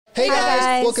Hey Hi,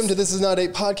 guys, welcome to This Is Not a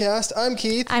Podcast. I'm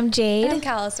Keith. I'm Jade. I'm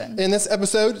Callison. In this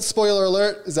episode, spoiler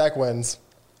alert, Zach wins.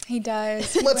 He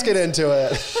does. Let's get into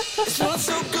it.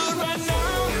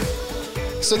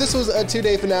 So this was a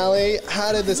 2-day finale.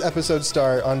 How did this episode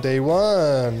start on day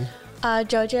one?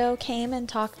 JoJo came and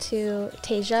talked to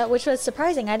Tasia, which was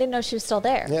surprising. I didn't know she was still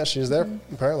there. Yeah, she was there,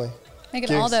 apparently.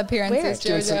 Making all the appearances,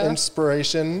 Giving some JoJo.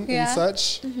 inspiration and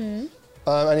such. Mm-hmm.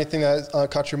 Anything that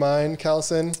caught your mind,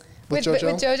 Callison, with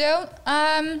JoJo? With JoJo?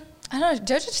 I don't know.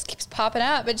 JoJo just keeps popping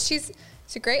up, but she's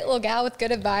a great little gal with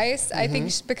good advice. I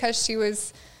think because she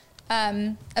was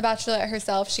a bachelorette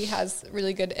herself, she has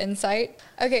really good insight.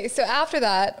 Okay, so after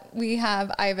that, we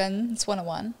have Ivan's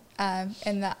 101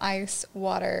 in the ice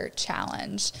water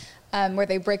challenge, where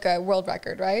they break a world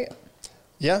record, right?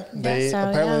 Yeah, apparently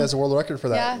there's a world record for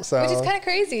that. Yeah, so. which is kind of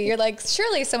crazy. You're like,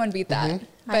 surely someone beat that.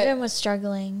 But Ivan was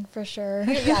struggling for sure.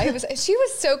 yeah, she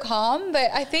was so calm,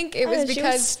 but I think it was She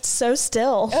because so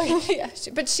still. oh, yeah,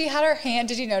 but she had her hand.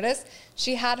 Did you notice?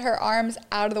 She had her arms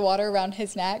out of the water around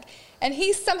his neck, and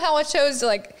he somehow chose to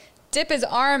like dip his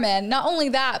arm in. Not only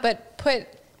that, but put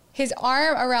his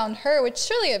arm around her, which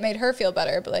surely it made her feel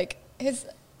better. But like he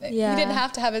didn't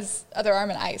have to have his other arm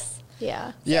in ice.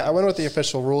 Yeah. Yeah, I wonder what the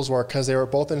official rules were because they were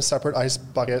both in separate ice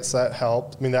buckets. That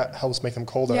helped. I mean, that helps make them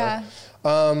colder. Yeah.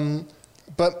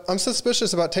 But I'm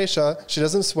suspicious about Tasia. She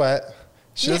doesn't sweat.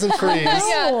 She doesn't freeze.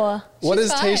 Yeah. What She's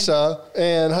is fine. Tasia?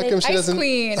 And how come she Ice doesn't?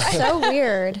 queen. So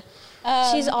weird.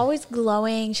 She's always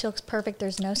glowing. She looks perfect.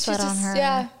 There's no sweat on her.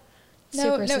 Yeah.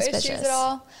 Super no suspicious. issues at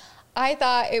all. I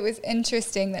thought it was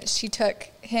interesting that she took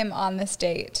him on this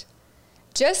date.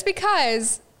 Just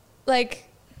because, like,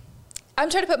 I'm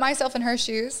trying to put myself in her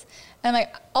shoes. And,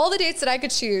 like, all the dates that I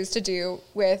could choose to do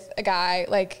with a guy,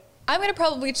 like, I'm going to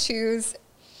probably choose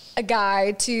a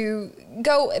guy to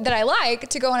go that I like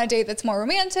to go on a date that's more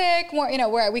romantic, more,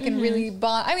 where we can really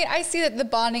bond. I mean, I see that the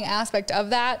bonding aspect of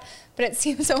that, but it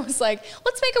seems almost like,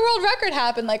 let's make a world record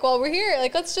happen. Like, while we're here,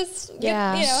 like, let's just,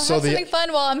 have something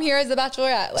fun while I'm here as a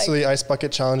bachelorette. Like, so the ice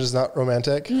bucket challenge is not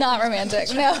romantic? Not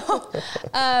romantic, no.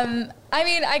 I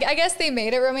mean, I guess they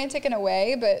made it romantic in a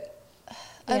way, but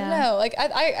I don't know. Like,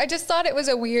 I just thought it was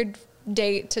a weird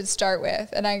date to start with,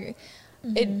 and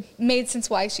it made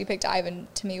sense why she picked Ivan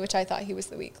to me, which I thought he was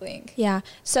the weak link. Yeah.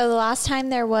 So the last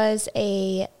time there was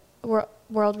a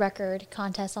world record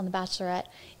contest on The Bachelorette,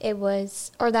 it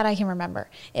was, or that I can remember,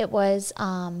 it was,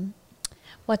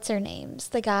 what's their names?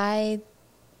 The guy,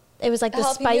 it was like the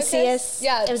spiciest.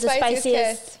 Yeah, it was the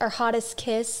spiciest or hottest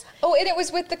kiss. Oh, and it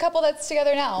was with the couple that's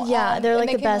together now. Yeah, they're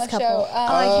like the best couple.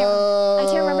 I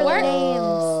can't remember their names.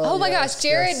 Oh my gosh,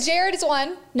 Jared is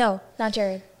one. No, not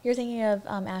Jared. You're thinking of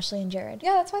Ashley and Jared.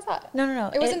 Yeah, that's what I thought.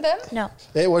 No. It wasn't them? No.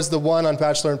 It was the one on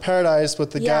Bachelor in Paradise with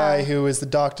the guy who is the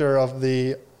doctor of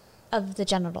the... Of the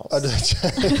genitals. Oh,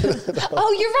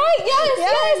 you're right.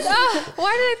 Yes. Oh,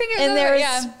 why did I think it was and there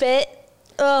was spit.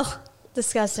 Ugh,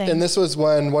 disgusting. And this was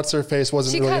when What's-Her-Face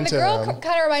wasn't really into him. The girl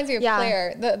kind of reminds me of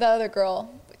Claire, the other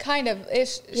girl. Kind of.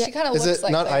 She kind of looks like Is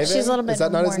it not Claire. Ivan? She's a little bit Is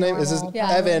that not his name? more Is his normal.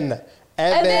 Evan?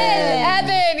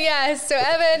 Evan, yes. So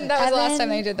Evan, that was the last time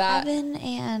they did that. Evan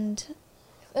and...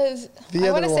 I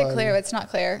want to say Claire, but it's not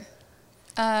Claire.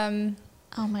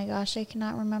 Oh my gosh, I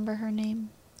cannot remember her name.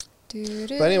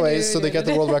 But anyways, so they got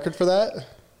the world record for that?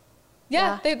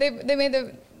 Yeah. They made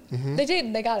the... They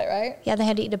did. They got it, right? Yeah, they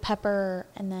had to eat a pepper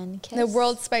and then kiss. The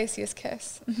world's spiciest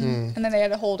kiss. And then they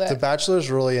had to hold it. The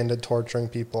Bachelor's really into torturing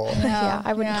people. Yeah,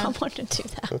 I would not want to do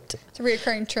that. It's a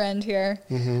reoccurring trend here.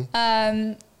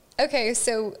 Okay,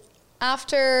 so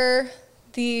after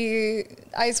the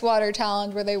ice water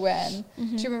challenge where they win, do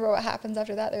you remember what happens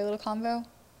after that, their little convo?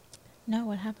 No,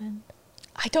 what happened?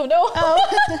 I don't know.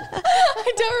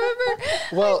 I don't remember.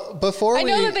 Well, before I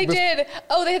know that they did.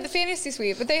 Oh, they had the fantasy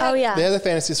suite, but they had... They had the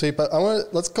fantasy suite, but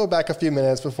let's go back a few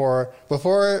minutes before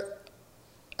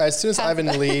as soon as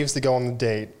Ivan leaves to go on the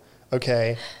date,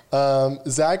 okay,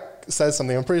 Zach says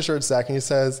something. I'm pretty sure it's Zach, and he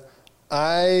says,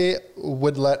 I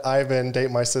would let Ivan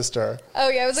date my sister. Oh,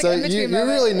 yeah, it was like in between you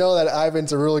really know that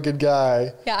Ivan's a really good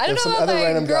guy. Yeah, I don't know about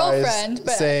my girlfriend,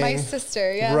 but my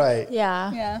sister, yeah. Right.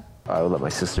 Yeah. Yeah. I would let my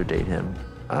sister date him.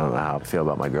 I don't know how I feel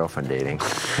about my girlfriend dating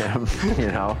him,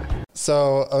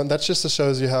 So that's just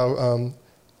shows you how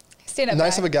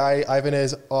nice of a guy Ivan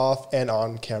is off and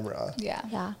on camera.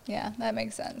 Yeah, that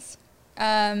makes sense.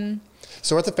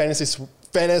 So we're at the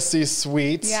fantasy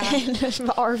suite. Yeah.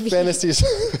 RV. Fantasy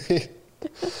suite.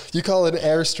 You call it an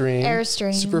Airstream.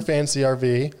 Airstream. Super fancy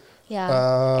RV. Yeah.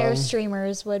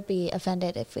 Airstreamers would be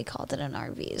offended if we called it an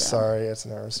RV, though. Sorry, it's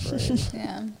an Airstream.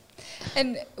 Yeah.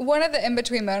 And one of the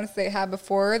in-between moments they had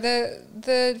before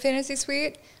the fantasy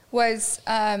suite was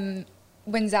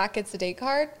when Zach gets the date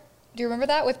card. Do you remember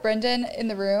that with Brendan in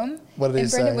the room? What did he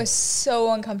And Brendan say? was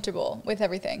so uncomfortable with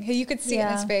everything. You could see it in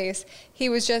his Yeah. face. He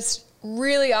was just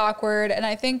really awkward. And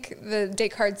I think the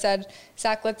date card said,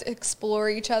 Zach, let's explore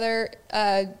each other.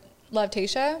 Love,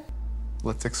 Tayshia.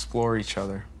 Let's explore each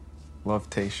other. Love,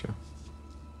 Tayshia.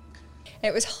 And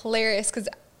it was hilarious because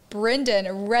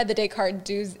Brendan read the date card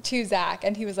to Zach,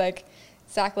 and he was like,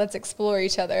 Zach, let's explore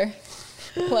each other.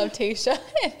 Love, Tayshia.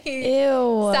 And he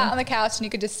Ew. sat on the couch, and you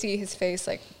could just see his face,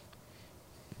 like,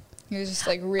 he was just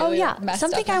like Oh really yeah, messed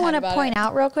something up in I the want head to about point it.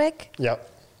 out real quick. Yep.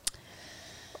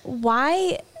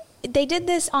 Why they did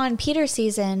this on Peter's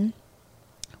season,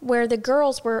 where the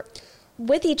girls were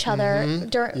with each other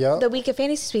during Yep. the week of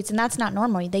fantasy suites, and that's not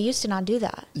normal. They used to not do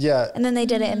that. Yeah. And then they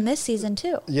did it in this season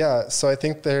too. Yeah. So I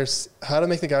think there's how to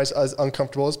make the guys as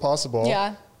uncomfortable as possible.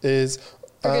 Yeah. Is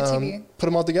For good TV. put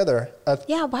them all together.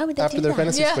 Yeah, why would they after do their that?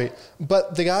 fantasy Yeah. suite?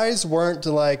 But the guys weren't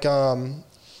like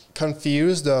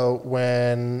confused though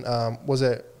when was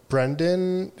it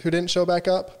Brendan who didn't show back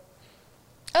up?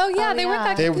 Oh yeah, Oh, they weren't yeah.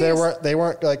 that They confused.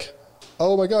 weren't like,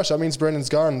 oh my gosh, that means Brendan's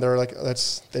gone. They're like, they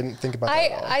didn't think about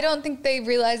that at all. I don't think they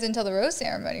realized until the rose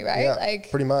ceremony, right? Yeah, Like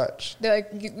pretty much. they're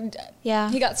like, Yeah.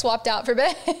 he got swapped out for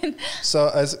Ben. So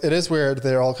as it is weird,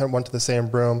 they all kind of went to the same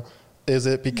room. Is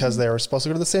it because Mm-hmm. they were supposed to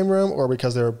go to the same room, or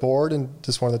because they were bored and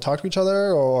just wanted to talk to each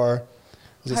other, or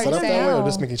was it Hard set to up say. that way, or No.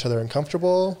 just make each other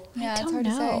uncomfortable? Yeah, I it's don't hard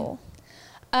know.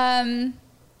 to say.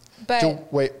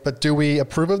 But Do we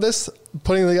approve of this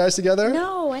putting the guys together?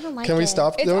 No, I don't like it. Can we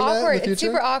stop it's doing that in awkward. the future? It's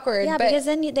super awkward. Yeah, but because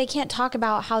then they can't talk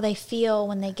about how they feel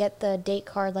when they get the date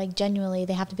card. Like genuinely,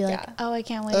 they have to be like, Yeah. "Oh, I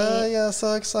can't wait." Yeah,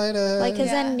 so excited. Like, because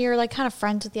then Yeah. you're like kind of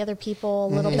friends with the other people a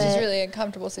little it's bit. just really a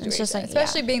uncomfortable situation, just like,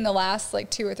 especially yeah. being the last like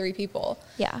 2 or 3 people.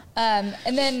 Yeah. And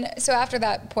then, so after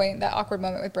that point, that awkward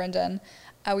moment with Brendan,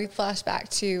 we flash back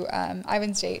to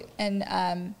Ivan's date,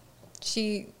 and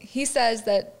he says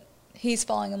that he's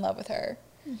falling in love with her,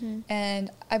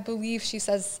 and I believe she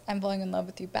says, "I'm falling in love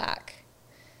with you back."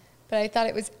 But I thought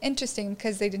it was interesting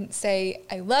because they didn't say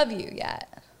 "I love you"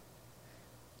 yet.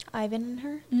 Ivan and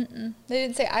her. They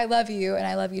didn't say "I love you" and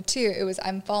 "I love you too." It was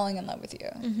 "I'm falling in love with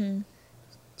you."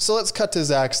 So let's cut to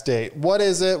Zach's date. What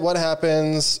is it? What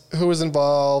happens? Who is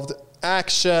involved?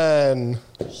 Action.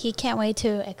 He can't wait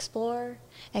to explore,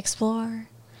 explore,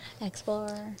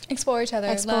 explore, Explore each other.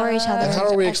 explore each love. other. And how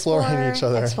are we exploring Explore, each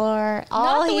other? Explore. Not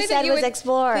All the he way that said you was would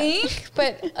explore. think,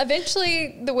 but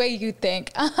eventually the way you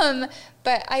think.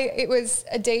 But it was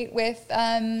a date with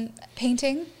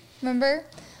painting. Remember?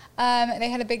 They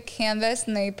had a big canvas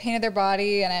and they painted their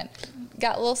body, and it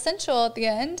got a little sensual at the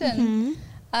end.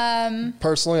 And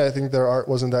Personally, I think their art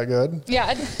wasn't that good.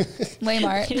 yeah, lame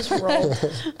art. He just rolled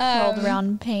around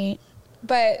in paint.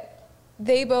 But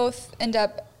they both end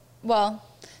up. Well,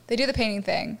 they do the painting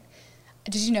thing.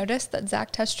 Did you notice that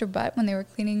Zach touched her butt when they were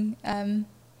cleaning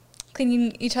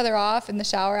each other off in the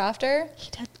shower after?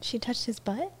 She touched his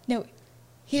butt. No,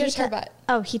 he touched her butt.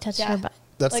 Oh, he touched her butt.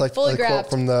 That's Like, like fully the quote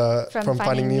grabbed. from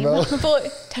Finding Nemo. Fully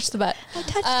touch the butt. I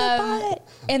touched the butt.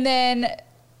 And then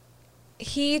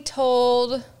he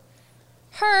told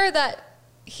her that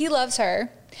he loves her,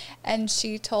 and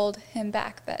she told him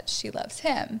back that she loves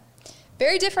him.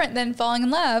 Very different than falling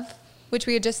in love, which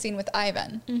we had just seen with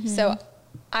Ivan. So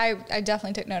I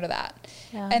definitely took note of that.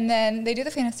 Yeah. And then they do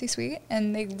the fantasy suite,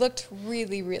 and they looked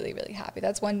really, really, really happy.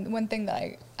 That's one thing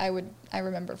that I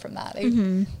remember from that.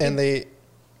 And they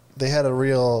had a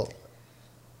real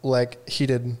like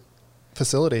heated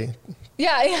facility.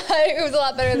 Yeah, it was a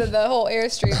lot better than the whole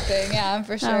Airstream thing. Yeah,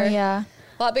 for sure. Oh yeah,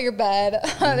 A lot bigger bed.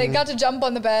 They got to jump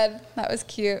on the bed. That was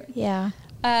cute. yeah.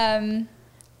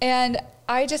 And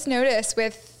I just noticed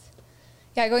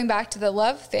going back to the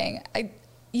love thing,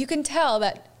 you can tell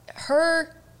that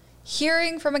her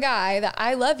hearing from a guy that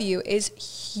I love you is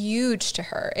huge to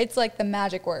her. It's like the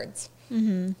magic words.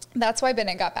 That's why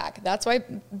Bennett got back. That's why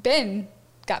Ben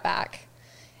got back.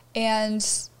 And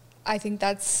I think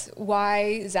that's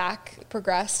why Zach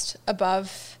progressed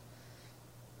above.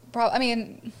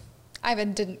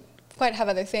 Ivan didn't quite have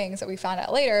other things that we found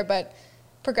out later, but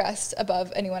progressed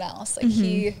above anyone else. Like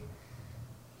he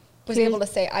was able to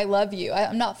say, "I love you.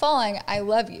 I'm not falling. I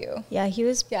love you." Yeah, he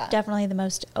was Yeah. definitely the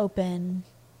most open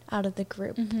out of the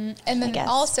group. And I then guess.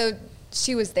 also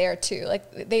she was there too.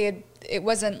 Like there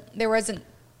wasn't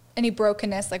any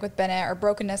brokenness like with Bennett or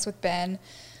brokenness with Ben.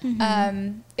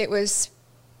 It was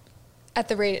at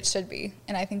the rate it should be,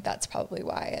 and I think that's probably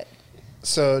why it.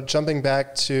 So jumping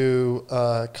back to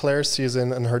Claire's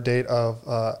season and her date of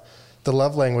the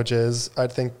love languages, I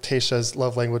think Tayshia's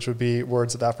love language would be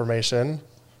words of affirmation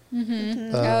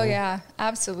Oh yeah,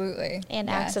 absolutely. And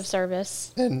Yes. acts of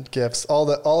service. and gifts. All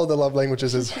of the love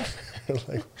languages is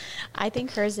Like, I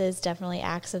think hers is definitely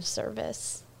acts of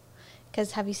service.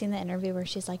 Because have you seen the interview where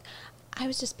she's like, I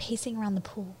was just pacing around the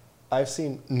pool. I've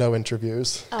seen no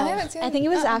interviews. I haven't seen I think it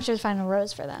was that. after the final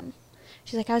rose for them.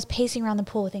 She's like, I was pacing around the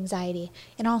pool with anxiety,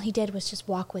 and all he did was just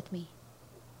walk with me.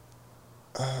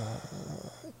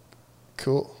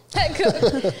 Cool.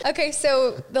 Cool. Okay,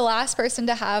 so the last person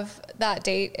to have that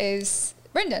date is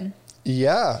Brendan.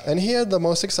 Yeah, and he had the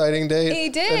most exciting date He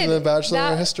did. in the Bachelor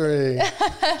That- history.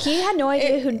 He had no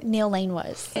idea who Neil Lane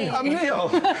was. I'm Neil.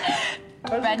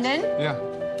 Brendan, Yeah.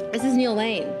 this is Neil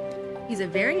Lane. He's a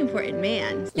very important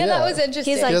man. Yeah, that was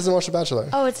interesting. He's He like, doesn't watch The Bachelor.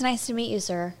 oh, it's nice to meet you,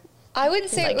 sir. I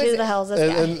wouldn't He's say like, it was. who the hell is this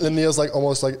guy? And Neil's like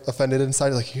almost like offended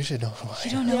inside. Like, you should know who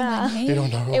I am. know Yeah. my name. You don't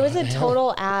know who It was I a am.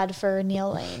 total ad for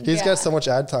Neil Lane. He's Yeah. got so much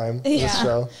ad time in this Yeah.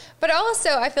 show. But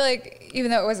also, I feel like even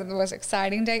though it wasn't the most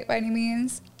exciting date by any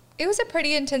means, it was a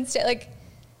pretty intense date. Like,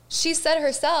 she said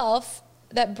herself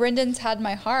that Brendan's had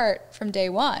my heart from day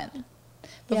one,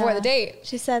 before Yeah. the date.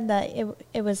 She said that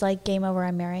it was like game over,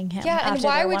 I'm marrying him. Yeah, and after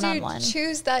why their would one-on-one. you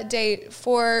choose that date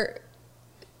for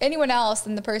anyone else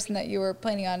than the person that you were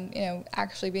planning on,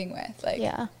 actually being with? Like,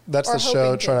 Yeah. That's or the show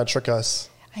hoping trying to trick us.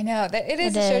 I know that it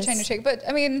is It a show is. trying to trick, but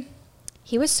I mean,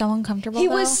 He was so uncomfortable. he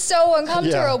though. was so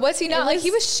uncomfortable. Yeah. Was he not? It Like, he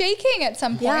was- was shaking at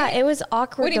some point. Yeah, it was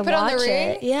awkward When he to put on watch the ring?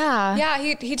 it. Yeah. Yeah,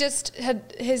 he just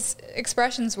had, his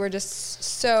expressions were just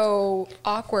so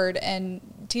awkward, and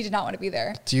he did not want to be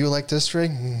there. Do you like this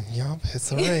ring? Yup,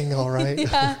 it's a ring, all right.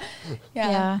 Yeah.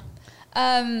 Yeah.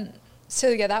 So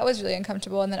yeah, that was really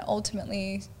uncomfortable, and then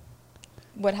ultimately,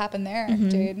 what happened there, Mm-hmm.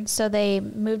 dude? So they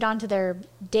moved on to their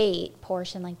date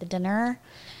portion, like the dinner.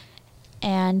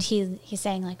 And he's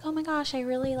saying like, oh my gosh, I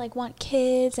really like want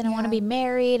kids and I want to Yeah. be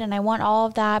married and I want all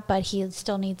of that, but he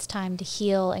still needs time to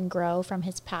heal and grow from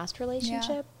his past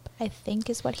relationship, I think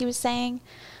is what he was saying.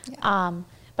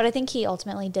 But I think he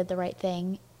ultimately did the right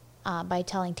thing by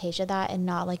telling Tayshia that and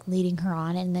not like leading her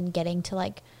on and then getting to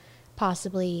like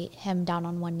possibly him down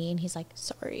on one knee and he's like,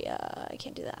 sorry, I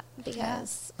can't do that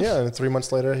because Yeah, and 3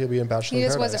 months later, he'll be in Bachelor He in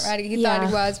just Paradise. wasn't ready. He Yeah. thought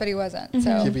he was, but he wasn't.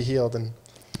 So He'll be healed. And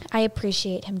I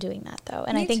appreciate him doing that though.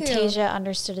 And Me I think too. Tayshia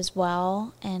understood as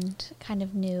well and kind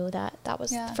of knew that that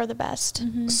was Yeah. for the best.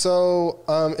 so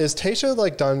is Tayshia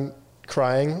like done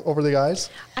crying over the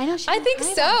guys? I know. She I didn't think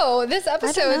cry so. This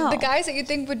episode, know. the guys that you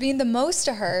think would mean the most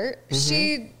to her,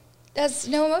 she has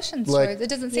no emotions Like- towards. It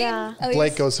doesn't seem. Yeah. At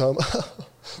Blake least. goes home.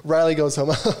 Riley goes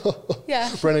home. Yeah.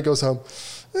 Brendan goes home.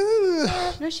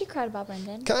 though. No, she cried about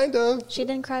Brendan. Kind of. She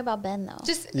didn't cry about Ben though.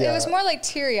 Just it Yeah. was more like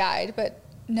teary eyed, but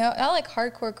no, not like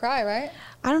hardcore cry, right?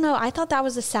 I don't know. I thought that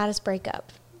was the saddest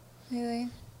breakup Really.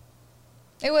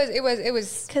 It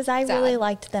was because I sad. really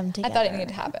liked them I together. thought it needed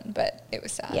to happen, but it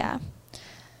was sad. Yeah.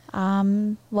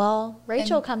 Well,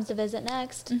 Rachel comes to visit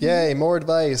next. Yay, more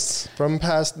advice from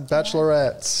past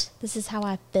bachelorettes. This is how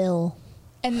I feel.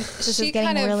 And This she is getting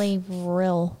kind of really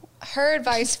real. her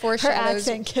advice Her foreshadows.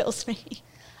 accent kills me.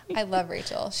 I love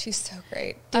Rachel. She's so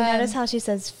great. Do you notice how she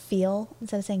says feel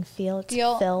instead of saying feel? It's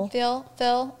feel, Phil.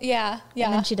 Phil? Yeah, yeah.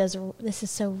 And then she does. This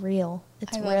is so real.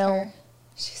 It's I love real. her.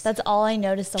 She's That's all I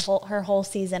noticed her whole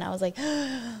season. I was like,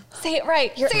 say it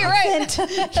right. your Say it right.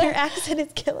 accent, your accent is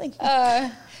killing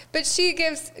me. But she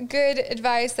gives good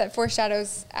advice that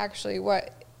foreshadows actually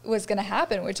what was going to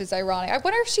happen, which is ironic. I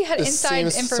wonder if she had It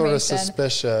inside seems information. sort of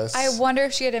suspicious. I wonder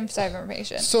if she had inside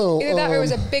information. So, either that or it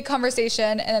was a big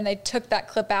conversation, and then they took that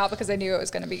clip out because they knew it was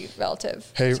going to be relative.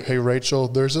 Hey, Rachel,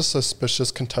 there's a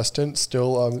suspicious contestant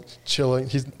still chilling.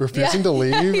 He's refusing Yeah. to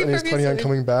leave, He and he's refused planning to on leave.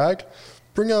 coming back.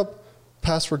 Bring up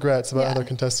past regrets about Yeah. other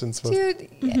contestants. With, Dude,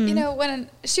 you know, when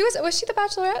she was she the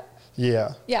Bachelorette?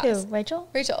 yeah. Yeah. Who, Rachel?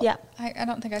 Rachel. Yeah. I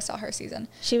don't think I saw her season.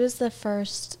 She was the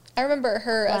first I remember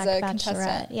her as Black a Bachelorette.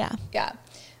 contestant. Yeah. Yeah.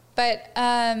 But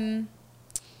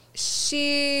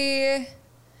she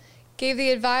gave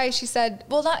the advice. She said,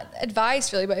 well, not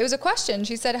advice really, but it was a question.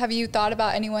 She said, have you thought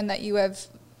about anyone that you have,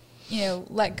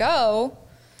 let go?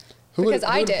 Who would, Because who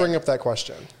I would did. bring up that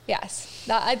question? Yes.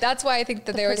 That's why I think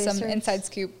that The there was some producers. inside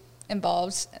scoop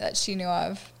involved that she knew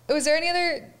of. Was there any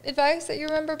other advice that you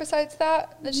remember besides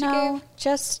that she No, gave?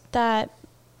 just that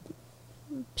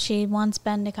she wants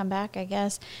Ben to come back, I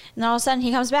guess. And then all of a sudden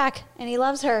he comes back and he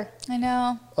loves her. I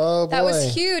know. Oh, boy. That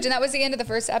was huge, and that was the end of the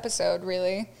first episode,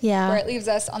 really. Yeah. Where it leaves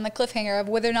us on the cliffhanger of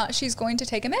whether or not she's going to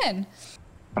take him in.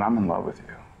 But I'm in love with you.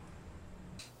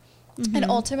 And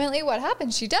ultimately, what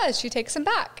happens? She does. She takes him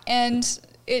back, and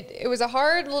it was a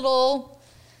hard little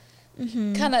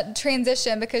kind of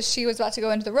transition because she was about to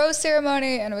go into the rose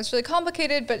ceremony, and it was really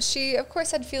complicated. But she, of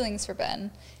course, had feelings for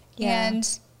Ben, Yeah.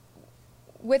 and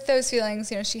with those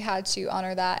feelings, she had to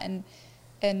honor that. And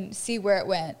and see where it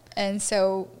went. And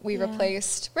so we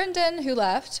replaced Brendan, who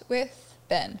left, with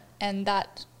Ben, and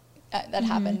that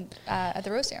happened at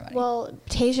the rose ceremony. Well,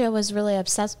 Tasia was really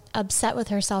upset with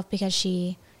herself because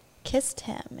she kissed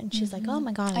him, and she's like, "Oh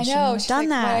my god, I shouldn't have She's done like,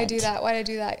 that. Why did I do that? Why did I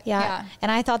do that?" Yeah.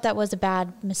 And I thought that was a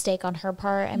bad mistake on her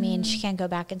part. I mean, she can't go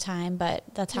back in time, but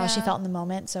that's how she felt in the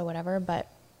moment, so whatever. But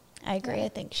I agree. Yeah. I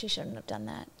think she shouldn't have done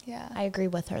that. Yeah. I agree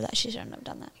with her that she shouldn't have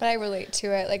done that. But I relate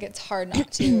to it. Like, it's hard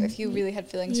not to if you really had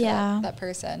feelings for that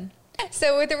person.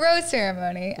 So with the rose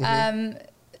ceremony,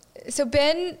 so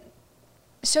Ben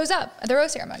shows up at the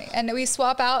rose ceremony, and we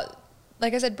swap out,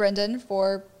 like I said, Brendan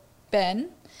for Ben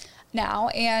now.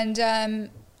 And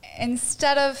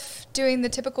instead of doing the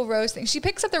typical rose thing, she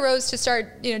picks up the rose to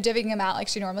start, divvying them out like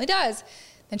she normally does.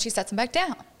 Then she sets them back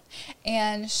down.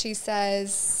 And she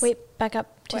says... Wait, back up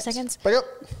 2 What? seconds. Back up.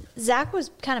 Zach was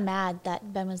kind of mad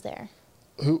that Ben was there.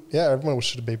 Yeah, everyone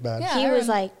should be mad. Yeah. He was everyone-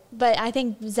 like, but I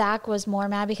think Zach was more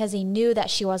mad because he knew that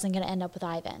she wasn't going to end up with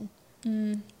Ivan.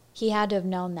 He had to have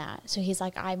known that. So he's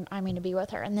like, I'm going to be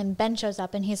with her. And then Ben shows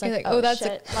up and he's like, oh, that's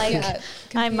shit. yeah,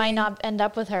 I might not end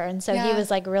up with her. And so he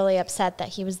was like really upset that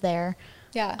he was there.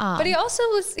 Yeah. But he also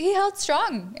he held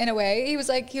strong in a way. He was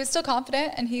like, he was still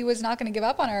confident and he was not going to give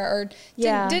up on her or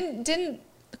didn't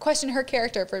question her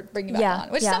character for bringing back on,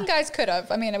 which some guys could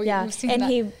have. I mean, we've seen and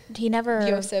that. he never.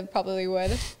 Yosef probably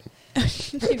would.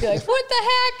 He'd be like, what the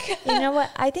heck? You know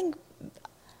what? I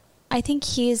think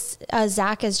he's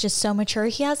Zach is just so mature.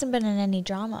 He hasn't been in any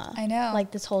drama. I know.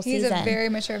 Like this whole He's season. a very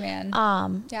mature man.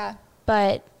 Yeah.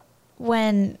 But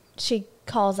when she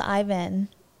calls Ivan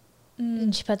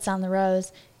and she puts down the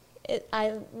rose,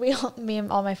 me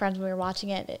and all my friends, when we were watching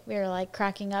it, we were like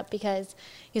cracking up because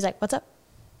he's like, "What's up?"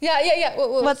 Yeah.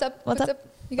 What's up? What's up?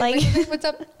 You got Like, what's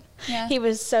up? Yeah. He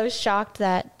was so shocked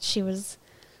that she was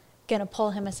gonna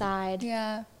pull him aside.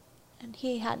 Yeah. And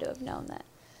he had to have known that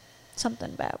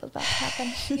something bad was about to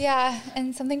happen. Yeah,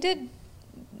 and something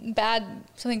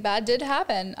bad did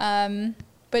happen.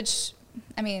 Which,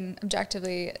 I mean,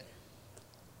 objectively,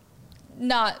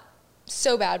 not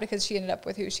so bad because she ended up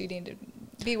with who she needed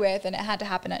to be with, and it had to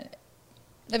happen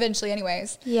eventually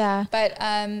anyways. Yeah. But,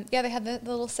 they had the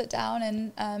little sit down,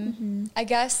 and I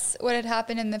guess what had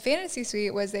happened in the fantasy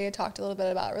suite was they had talked a little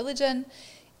bit about religion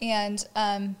and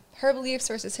her beliefs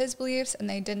versus his beliefs, and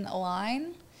they didn't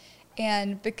align.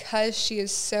 And because she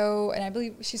is so, and I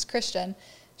believe she's Christian,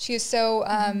 she is so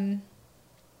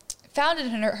founded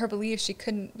in her beliefs, she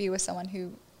couldn't be with someone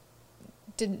who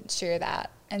didn't share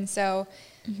that. And so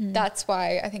that's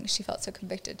why I think she felt so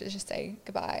convicted to just say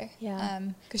goodbye. Yeah.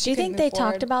 Do Do you think they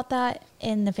talked about that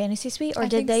in the fantasy suite, or I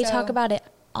did think they so. talk about it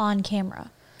on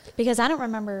camera? Because I don't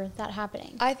remember that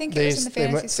happening. I think it was in the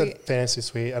fantasy suite. said fantasy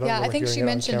suite. I don't Yeah, remember I think hearing she it on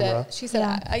mentioned camera. it. She said,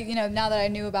 Yeah. now that I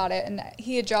knew about it, and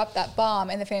he had dropped that bomb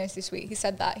in the fantasy suite. He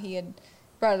said that he had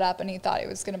brought it up, and he thought it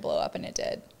was going to blow up, and it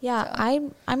did. Yeah,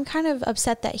 So. I'm kind of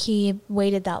upset that he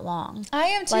waited that long. I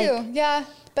am too. Like- Yeah,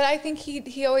 but I think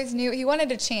he always knew he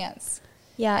wanted a chance.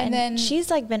 Yeah, And and then- she's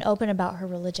like been open about her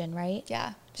religion, right?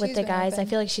 Yeah, With she's the been guys, I open.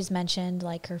 feel like she's mentioned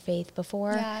like her faith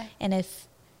before. Yeah. And if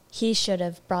he should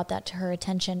have brought that to her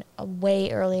attention way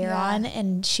earlier Yeah. on,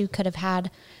 and she could have had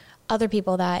other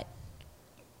people that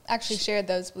Actually shared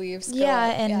those beliefs. would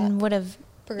have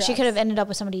Progress. she could have ended up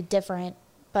with somebody different.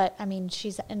 But I mean,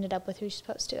 she's ended up with who she's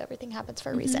supposed to. Everything happens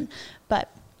for a reason. But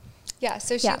Yeah,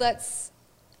 so she Yeah. lets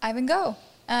Ivan go,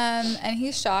 and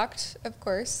he's shocked, of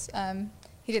course.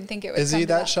 He didn't think it was. Is he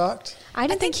that shocked? I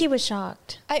didn't think he was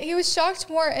shocked. He was shocked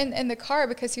more in the car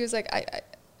because he was like,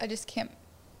 I just can't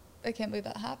believe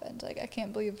that happened. Like, I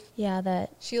can't believe Yeah,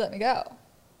 that she let me go.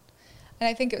 And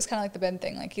I think it was kind of like the Ben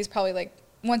thing. Like, he's probably like,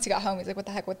 once he got home, he's like, what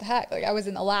the heck? Like, I was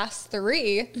in the last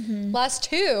last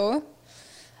two.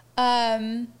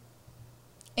 And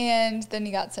then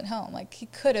he got sent home. Like, he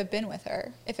could have been with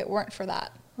her if it weren't for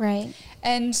that. right.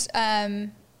 And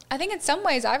I think in some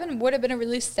ways, Ivan would have been a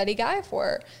really steady guy for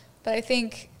her. But I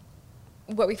think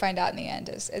what we find out in the end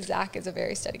is Zach is a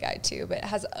very steady guy too, but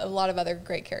has a lot of other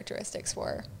great characteristics for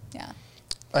her. Yeah.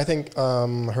 I think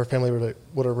her family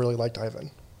would have really liked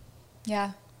Ivan.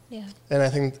 Yeah. Yeah. And I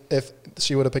think if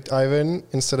she would have picked Ivan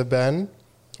instead of Ben,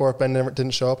 or if Ben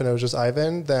didn't show up and it was just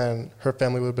Ivan, then her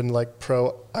family would have been like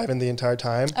pro Ivan the entire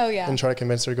time. Oh, yeah. And try to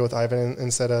convince her to go with Ivan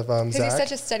instead of Because Zach. he's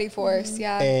such a steady force.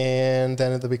 Yeah. And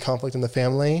then there'd be conflict in the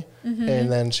family,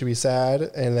 and then she'd be sad,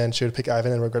 and then she would pick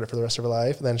Ivan and regret it for the rest of her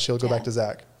life. And then she'll go Yeah. back to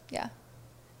Zach. Yeah.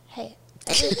 Hey,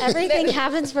 everything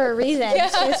happens for a reason. Yeah.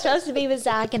 She was supposed to be with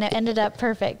Zach, and it ended up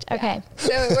perfect. Okay.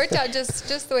 So it worked out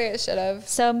just the way it should have.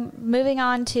 So moving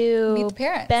on to Meet the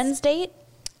parents. Ben's date.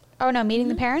 Oh no, meeting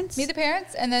the parents. Meet the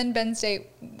parents, and then Ben's date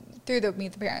through the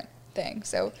meet the parent thing.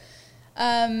 So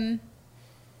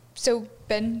So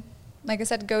Ben, like I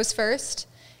said, goes first.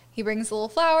 He brings the little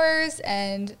flowers,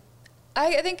 and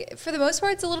I think for the most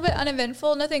part it's a little bit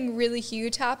uneventful. Nothing really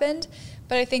huge happened,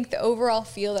 but I think the overall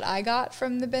feel that I got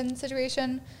from the Ben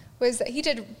situation was that he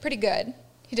did pretty good.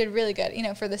 He did really good, you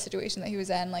know, for the situation that he was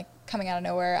in, like coming out of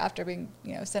nowhere after being,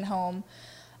 you know, sent home.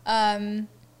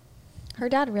 Her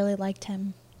dad really liked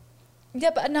him.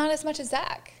 Yeah, but not as much as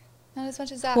Zach. Not as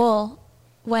much as Zach. Well,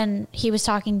 when he was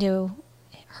talking to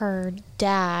her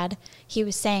dad, he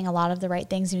was saying a lot of the right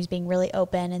things. He was being really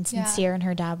open and sincere, and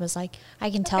her dad was like, "I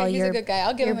can tell he's you're a good guy.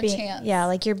 I'll give him a chance." Yeah,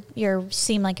 like you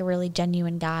seem like a really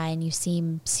genuine guy, and you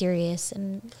seem serious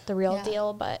and the real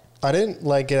deal. But I didn't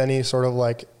like get any sort of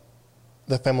like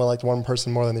the family liked one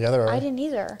person more than the other. I didn't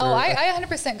either. Oh, I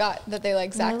 100% got that they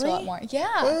like Zach a lot more.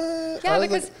 Yeah, yeah,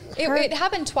 because it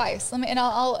happened twice.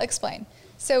 I'll explain.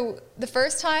 So the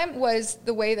first time was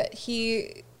the way that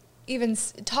he even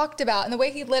talked about and the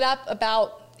way he lit up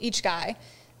about each guy.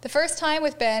 The first time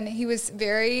with Ben, he was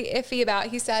very iffy about.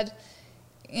 He said,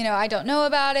 you know, I don't know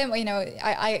about him. You know,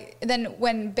 then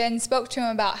when Ben spoke to him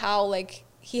about how like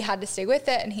he had to stay with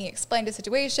it and he explained the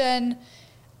situation,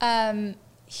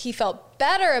 he felt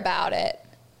better about it.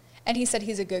 And he said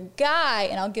he's a good guy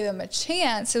and I'll give him a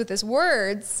chance with his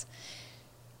words.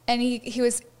 And he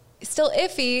was still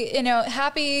iffy, you know,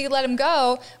 happy, let him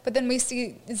go. But then we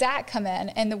see Zach come in,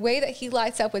 and the way that he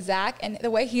lights up with Zach and the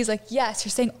way he's like, yes,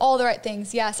 you're saying all the right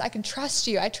things. Yes, I can trust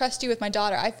you. I trust you with my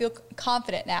daughter. I feel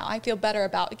confident now. I feel better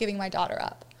about giving my daughter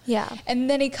up. Yeah. And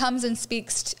then he comes and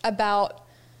speaks about,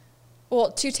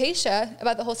 well, to Tayshia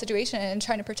about the whole situation and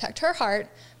trying to protect her heart.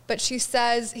 But he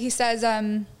says,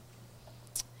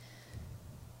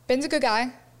 Ben's a good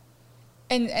guy.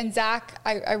 And Zach,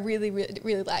 I really, really,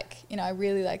 really like. You know, I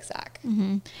really like Zach.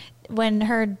 Mm-hmm. When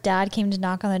her dad came to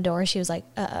knock on the door, she was like,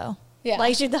 uh-oh. Yeah.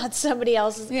 Like she thought somebody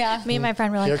else was. Yeah. Me and my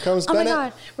friend were like, here comes oh Bennett. my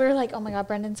God. We were like, oh my God,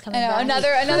 Brendan's coming I know,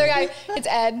 back. another guy. It's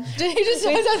Ed. He just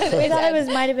we thought it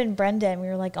might have been Brendan. We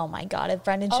were like, oh my God, if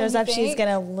Brendan shows up, she's going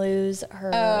to lose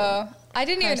her. I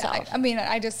didn't herself. even, I mean,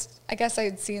 I guess I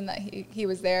had seen that he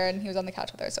was there and he was on the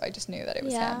couch with her, so I just knew that it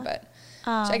was him, but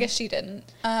I guess she didn't.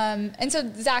 And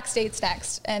so Zach states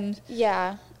next. And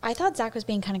yeah, I thought Zach was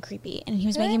being kind of creepy, and he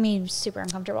was making me super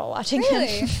uncomfortable watching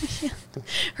him.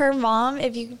 Her mom,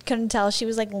 if you couldn't tell, she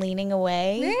was like leaning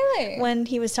away when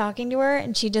he was talking to her,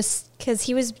 and she just, because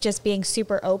he was just being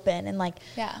super open and like,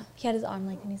 he had his arm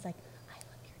like, and he's like, I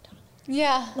love your daughter.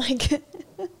 Yeah. Like,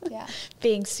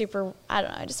 being super, I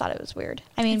don't know, I just thought it was weird.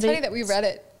 I mean, it's funny that we read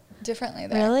it differently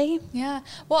there. Really? Yeah.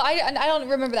 Well, I don't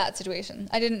remember that situation.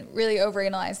 I didn't really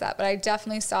overanalyze that, but I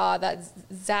definitely saw that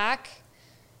Zach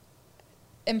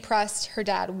impressed her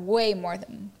dad way more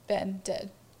than Ben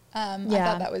did. I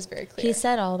thought that was very clear. He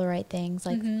said all the right things.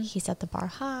 Like, he set the bar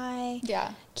high.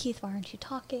 Yeah. Keith, why aren't you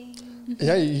talking?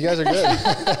 Yeah, you guys are good.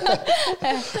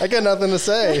 I got nothing to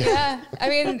say. Yeah. I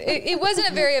mean, it wasn't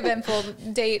a very eventful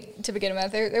date to begin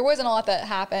with. There wasn't a lot that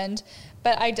happened,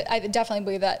 but I definitely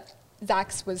believe that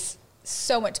Zach's was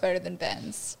so much better than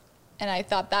Ben's. And I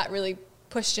thought that really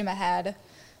pushed him ahead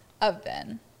of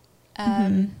Ben.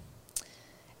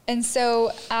 And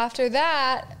so after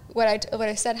that, what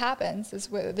I said happens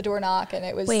is with the door knock, and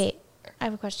it was. Wait, I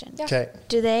have a question. Okay.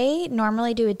 Do they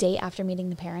normally do a date after meeting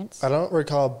the parents? I don't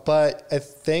recall, but I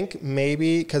think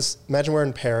maybe, because imagine we're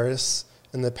in Paris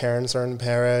and the parents are in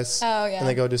Paris. Oh, yeah. And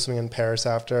they go do something in Paris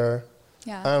after.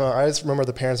 Yeah. I don't know. I just remember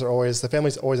the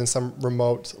family's always in some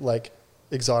remote, like,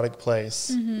 exotic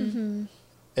place. And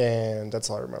that's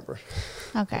all I remember.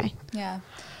 Okay. Yeah.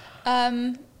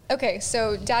 Okay,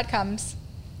 so Dad comes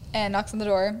and knocks on the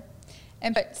door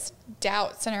and puts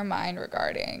doubts in her mind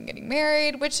regarding getting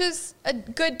married, which is a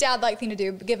good dad-like thing to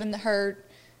do, given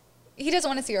he doesn't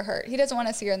want to see her hurt. He doesn't want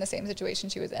to see her in the same situation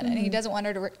she was in, and he doesn't want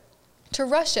her to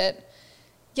rush it.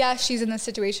 Yeah, she's in this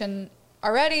situation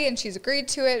already, and she's agreed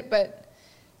to it, but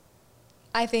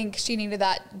I think she needed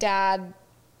that dad,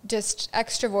 just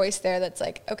extra voice there that's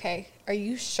like, okay, are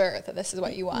you sure that this is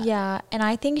what you want? Yeah, and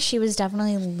I think she was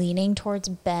definitely leaning towards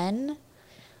Ben.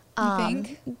 You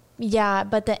think? Yeah,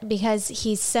 but because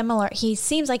he's similar, he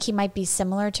seems like he might be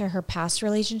similar to her past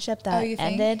relationship that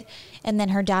ended. And then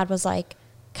her dad was like,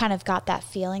 kind of got that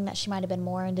feeling that she might have been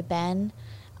more into Ben.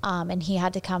 And he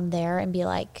had to come there and be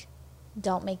like,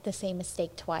 don't make the same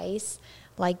mistake twice.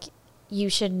 Like, you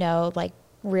should know, like,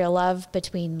 real love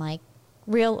between, like,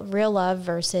 real love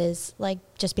versus, like,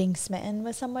 just being smitten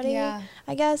with somebody,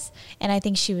 I guess. And I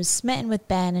think she was smitten with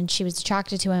Ben and she was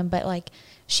attracted to him, but, like,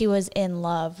 she was in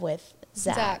love with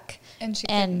Zach.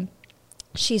 And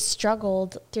she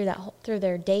struggled through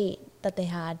their date that they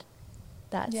had.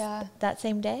 that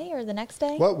same day or the next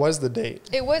day. What was the date?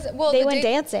 It was, well, They the went date-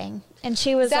 dancing, and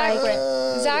she was Zach, like,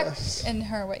 Zach and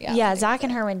her went, yeah. yeah, Zach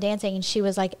and her went dancing, and she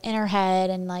was like in her head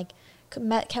and like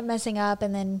kept messing up,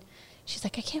 and then she's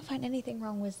like, I can't find anything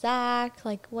wrong with Zach.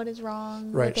 Like, what is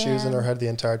wrong? Right, with she was in him? her head the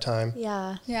entire time.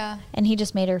 Yeah, Yeah. and he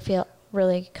just made her feel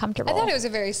really comfortable. I thought it was a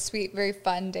very sweet, very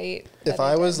fun date. If that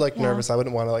I they was did. like nervous, I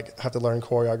wouldn't want to like have to learn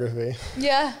choreography.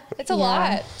 Yeah, it's a Yeah.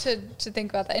 lot to think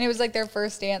about that. And it was like their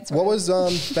first dance. What was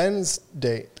Ben's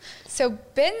date? So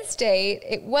Ben's date,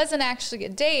 it wasn't actually a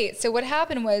date. So what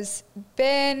happened was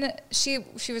Ben, she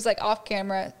was like off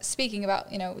camera speaking about,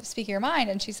 speaking her mind.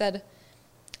 And she said,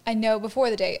 I know before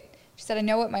the date, she said, I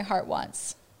know what my heart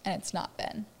wants, and it's not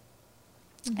Ben.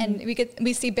 And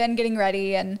we see Ben getting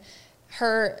ready and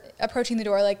her approaching the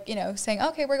door, like, saying,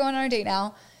 okay, we're going on our date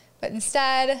now. But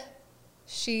instead,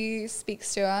 she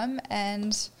speaks to him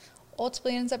and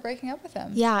ultimately ends up breaking up with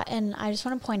him. Yeah, and I just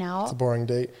want to point It's a out, boring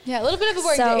date. Yeah, a little bit of a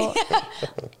boring so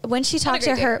date. when she talked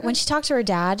to great her, date. when she talked to her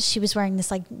dad, she was wearing this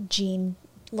like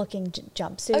jean-looking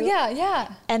jumpsuit. Oh,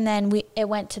 yeah. And then it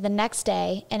went to the next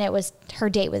day, and it was her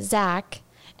date with Zach,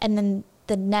 and then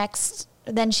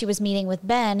then she was meeting with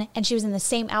Ben, and she was in the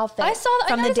same outfit I saw that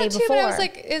from I the day noticed that before. too, but I was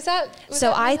like, is that? was So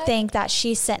that in my I head? think that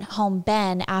she sent home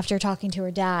Ben after talking to her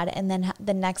dad, and then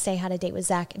the next day had a date with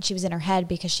Zach, and she was in her head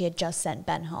because she had just sent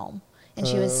Ben home, and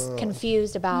she was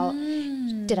confused about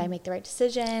did I make the right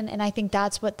decision? And I think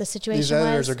that's what the situation These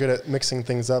editors was. are good at mixing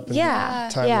things up in Yeah,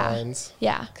 timelines.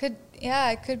 yeah.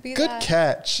 it could be Good that.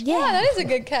 catch. Yeah. Yeah, that is a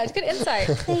good catch. Good insight.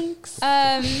 Thanks.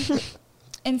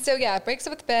 And so breaks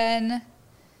up with Ben.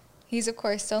 He's of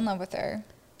course still in love with her,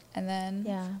 and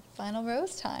then final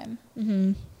rose time.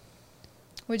 Mm-hmm.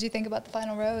 What did you think about the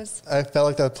final rose? I felt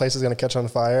like that place was going to catch on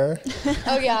fire.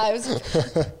 Oh yeah, it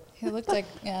was. It looked like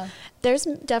There's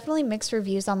definitely mixed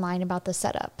reviews online about the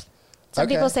setup. Some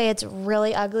Okay. people say it's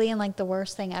really ugly and like the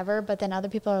worst thing ever, but then other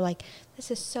people are like, this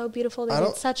is so beautiful. They I did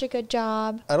don't- such a good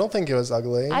job. I don't think it was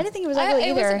ugly. I didn't think it was I- ugly it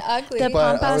either. wasn't ugly. The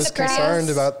But but I was pampas grass. concerned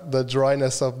about the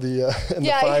dryness of the and the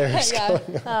fires.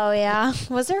 going on. Oh yeah,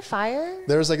 was there fire?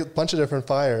 There was like a bunch of different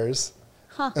fires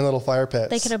and little fire pits.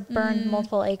 They could have burned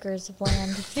multiple acres of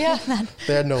land. Yeah.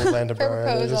 They had no land to burn.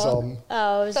 It was just all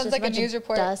Oh, it was Sounds just like a bunch of news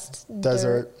report. Dust, and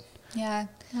desert. Yeah.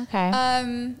 dirt. Okay.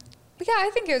 But yeah, I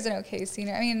think it was an okay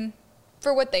scenery. I mean,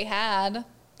 for what they had,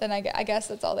 then I guess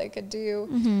that's all they could do.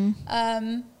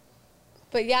 Mm-hmm.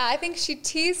 But yeah, I think she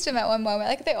teased him at one moment,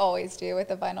 like they always do with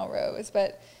the final rose.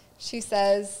 But she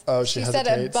says, Oh, she said a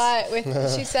hesitates. but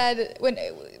with. She said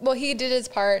he did his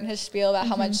part in his spiel about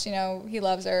how much he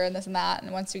loves her and this and that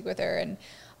and wants to be with her and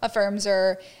affirms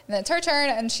her. And then it's her turn,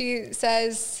 and she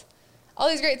says all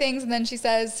these great things, and then she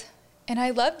says, "And I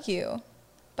love you,"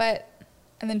 but.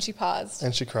 And then she paused.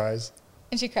 And she cries.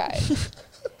 And she cried.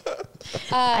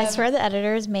 I swear the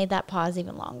editors made that pause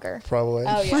even longer. Probably.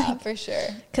 Oh, yeah, for sure.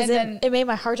 Because And then, it made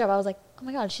my heart drop. I was like, oh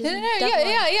my God, she's No, yeah.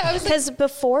 I was like, Because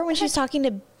before, when she was talking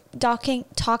to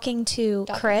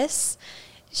Chris,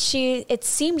 it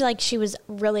seemed like she was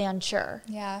really unsure.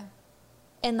 yeah.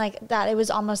 And like that, it was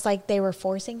almost like they were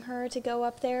forcing her to go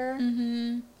up there.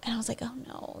 Mm-hmm. And I was like, oh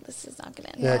no, this is not going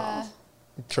to end Yeah. well.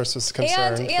 Chris was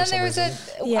concerned. And for some there was reason.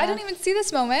 Yeah. I didn't even see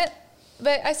this moment,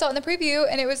 but I saw it in the preview,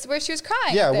 and it was where she was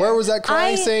crying. Yeah, there. where was that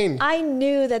crying scene? I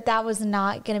knew that was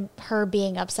not going to her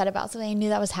being upset about something. I knew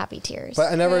that was happy tears.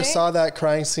 But I never Right? saw that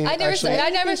crying scene. I never actually, saw- I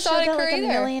never They saw showed it that, occur like, a either.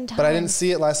 million times. but I didn't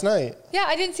see it last night. Yeah,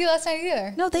 I didn't see it last night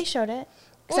either. No, they showed it.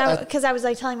 Well, Because I was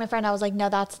like telling my friend, I was like, no,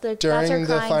 that's her During crying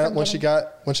the final, from when she getting-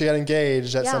 got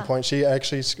engaged at some Yeah. point, she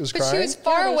actually was But crying. she was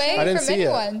far Yeah, they away showed- I didn't from see it.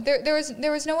 anyone.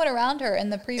 There was no one around her in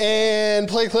the preview. And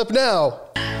play clip now.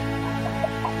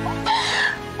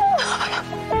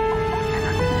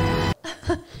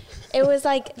 It was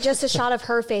like just a shot of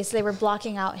her face. They were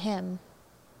blocking out him.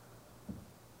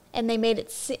 And they made it,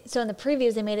 so in the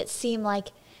previews, they made it seem like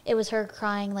it was her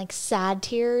crying like sad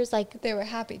tears, like, They were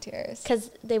happy tears. because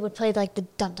they would play like the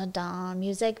dun dun dun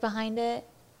music behind it.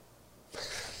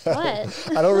 What?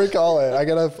 I don't recall it. I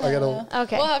gotta.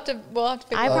 Okay. We'll have to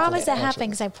figure I it out promise later. it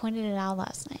happened because I pointed it out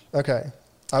last night. Okay.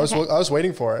 I was Okay. I was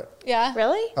waiting for it. Yeah.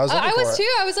 Really? I was looking I for was it. too.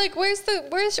 I was like,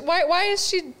 why is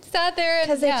she sat there?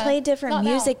 Because they played different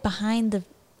music behind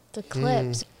the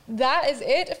clips. That is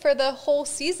it for the whole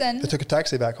season. They took a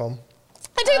taxi back home.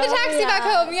 I took the taxi yeah. back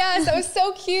home. Yes, that was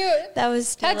so cute. That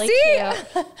was Taxi. really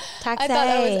cute. Taxi. I thought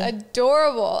that was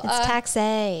adorable. It's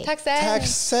taxi. Taxi.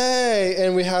 Taxi,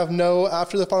 and we have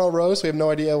after the final rose. We have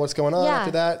no idea what's going on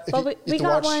after that. If But you we have to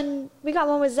got watch- one. We got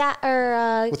one with Zach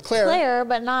or With Claire.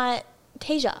 but not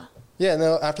Tasia. Yeah,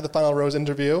 no. After the final rose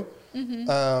interview,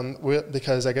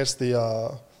 because I guess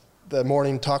the the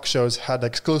morning talk shows had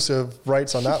exclusive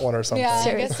rights on that one or something. Yeah,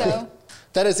 I guess so.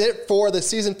 That is it for the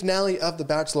season finale of The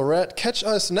Bachelorette. Catch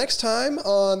us next time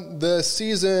on the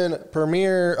season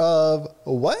premiere of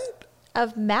what?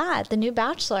 Of Matt, the new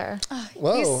Bachelor.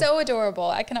 Whoa. He's so adorable.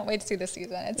 I cannot wait to see this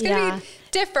season. It's going to be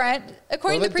different.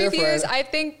 According to the Little bit previews, different. I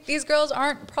think these girls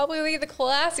aren't probably the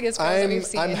classiest girls that we've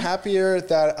seen. I'm happier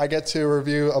that I get to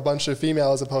review a bunch of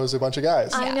females as opposed to a bunch of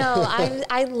guys. I know.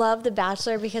 I love The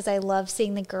Bachelor because I love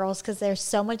seeing the girls because there's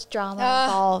so much drama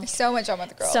involved. So much drama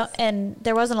with the girls. So, and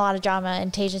there wasn't a lot of drama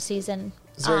in Tayshia's season.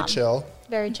 It's very chill.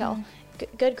 Very chill.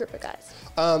 Good group of guys.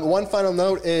 One final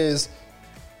note is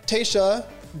Tayshia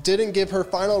didn't give her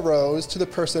final rose to the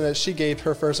person that she gave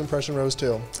her first impression rose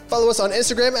to. Follow us on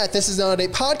Instagram at This Is Not a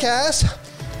Date Podcast.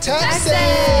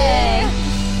 Taxi!